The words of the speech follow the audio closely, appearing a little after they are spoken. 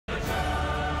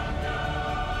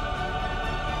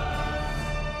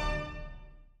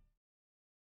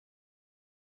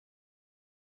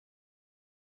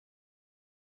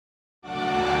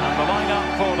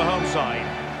for the home side.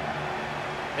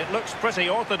 It looks pretty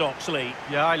orthodox, Lee.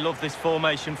 Yeah, I love this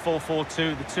formation,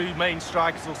 4-4-2. The two main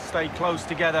strikers will stay close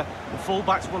together. The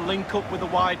full-backs will link up with the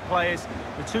wide players.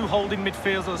 The two holding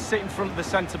midfielders will sit in front of the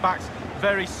centre-backs.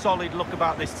 Very solid look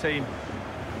about this team.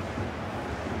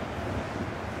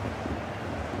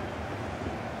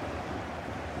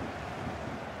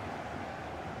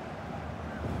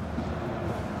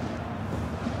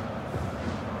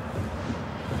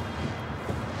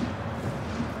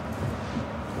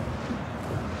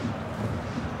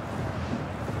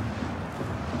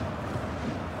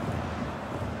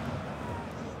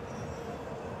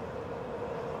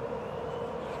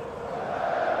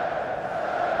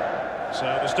 So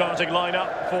the starting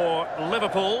lineup for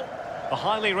Liverpool. The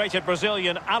highly rated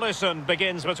Brazilian Alisson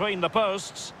begins between the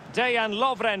posts. Dejan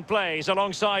Lovren plays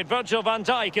alongside Virgil van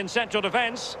Dijk in central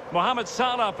defence. Mohamed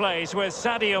Salah plays with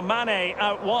Sadio Mane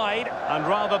out wide. And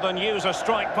rather than use a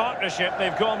strike partnership,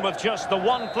 they've gone with just the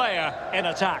one player in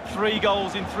attack. 3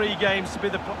 goals in 3 games to be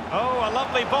the... Oh, a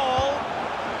lovely ball.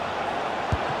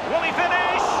 Will he finish?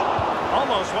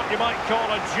 Almost what you might call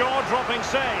a jaw-dropping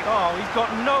save. Oh, he's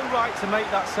got no right to make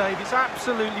that save. It's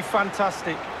absolutely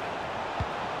fantastic.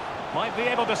 Might be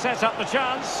able to set up the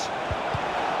chance.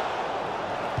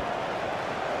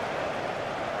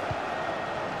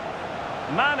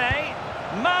 Mane!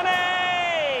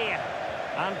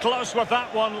 And close with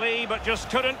that one, Lee, but just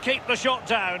couldn't keep the shot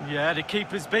down. Yeah, the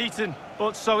keeper's beaten,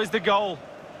 but so is the goal.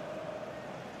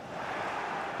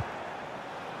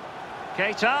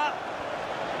 Keita.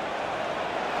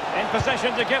 In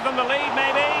position to give them the lead,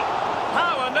 maybe.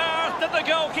 How on earth did the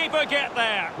goalkeeper get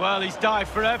there? Well, he's dived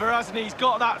forever, hasn't he? He's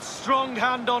got that strong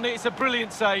hand on it. It's a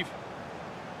brilliant save.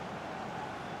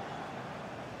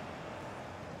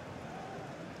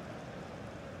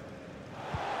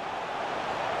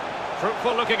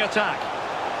 Fruitful looking attack.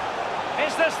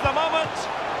 Is this the moment?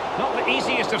 Not the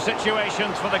easiest of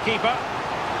situations for the keeper.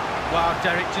 Wow,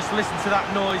 Derek, just listen to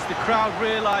that noise. The crowd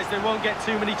realise they won't get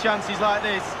too many chances like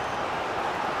this.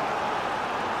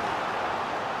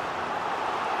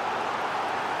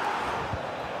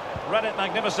 Read it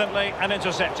magnificently and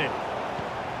intercepted.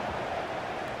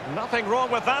 Nothing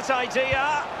wrong with that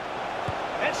idea.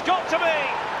 It's got to be.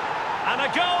 And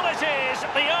a goal it is,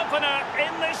 the opener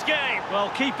in this game. Well,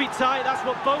 keep it tight. That's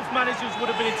what both managers would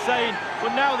have been saying.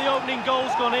 But now the opening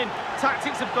goal's gone in.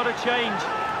 Tactics have got to change.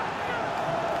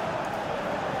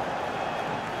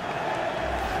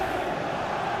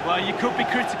 Well, you could be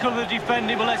critical of the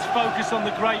defending, but let's focus on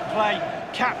the great play.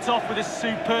 Capped off with a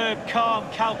superb, calm,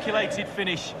 calculated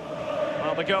finish.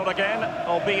 Well, the goal again,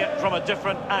 albeit from a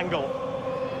different angle.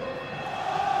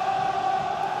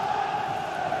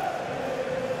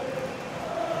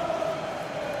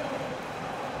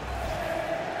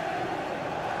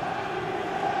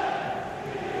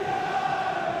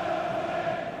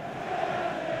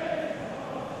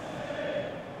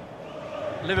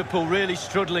 Liverpool really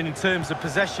struggling in terms of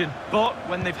possession, but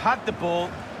when they've had the ball...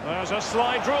 There's a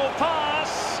slide rule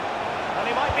pass, and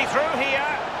he might be through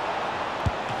here.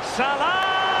 Salah!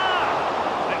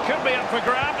 It could be up for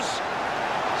grabs.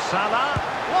 Salah,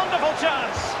 wonderful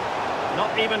chance.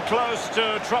 Not even close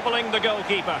to troubling the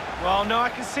goalkeeper. Well, no, I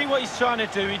can see what he's trying to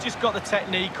do. He just got the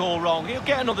technique all wrong. He'll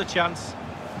get another chance.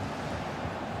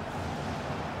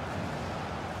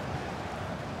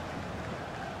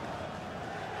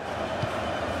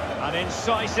 An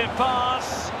incisive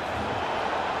pass.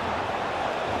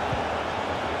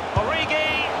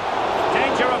 Origi.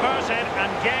 Danger averted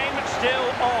and game still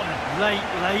on.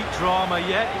 Late drama,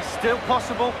 yet it's still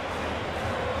possible.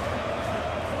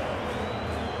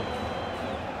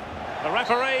 The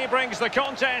referee brings the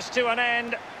contest to an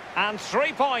end, and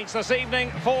 3 points this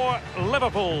evening for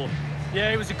Liverpool.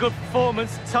 Yeah, it was a good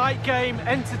performance. Tight game,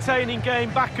 entertaining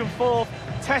game, back and forth.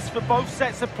 Test for both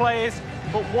sets of players,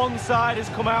 but one side has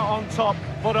come out on top,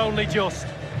 but only just.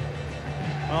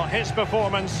 Well, his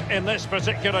performance in this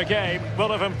particular game will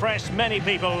have impressed many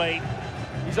people, Lee.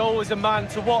 He's always a man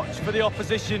to watch for the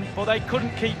opposition, but they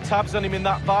couldn't keep tabs on him in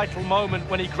that vital moment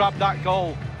when he grabbed that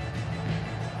goal.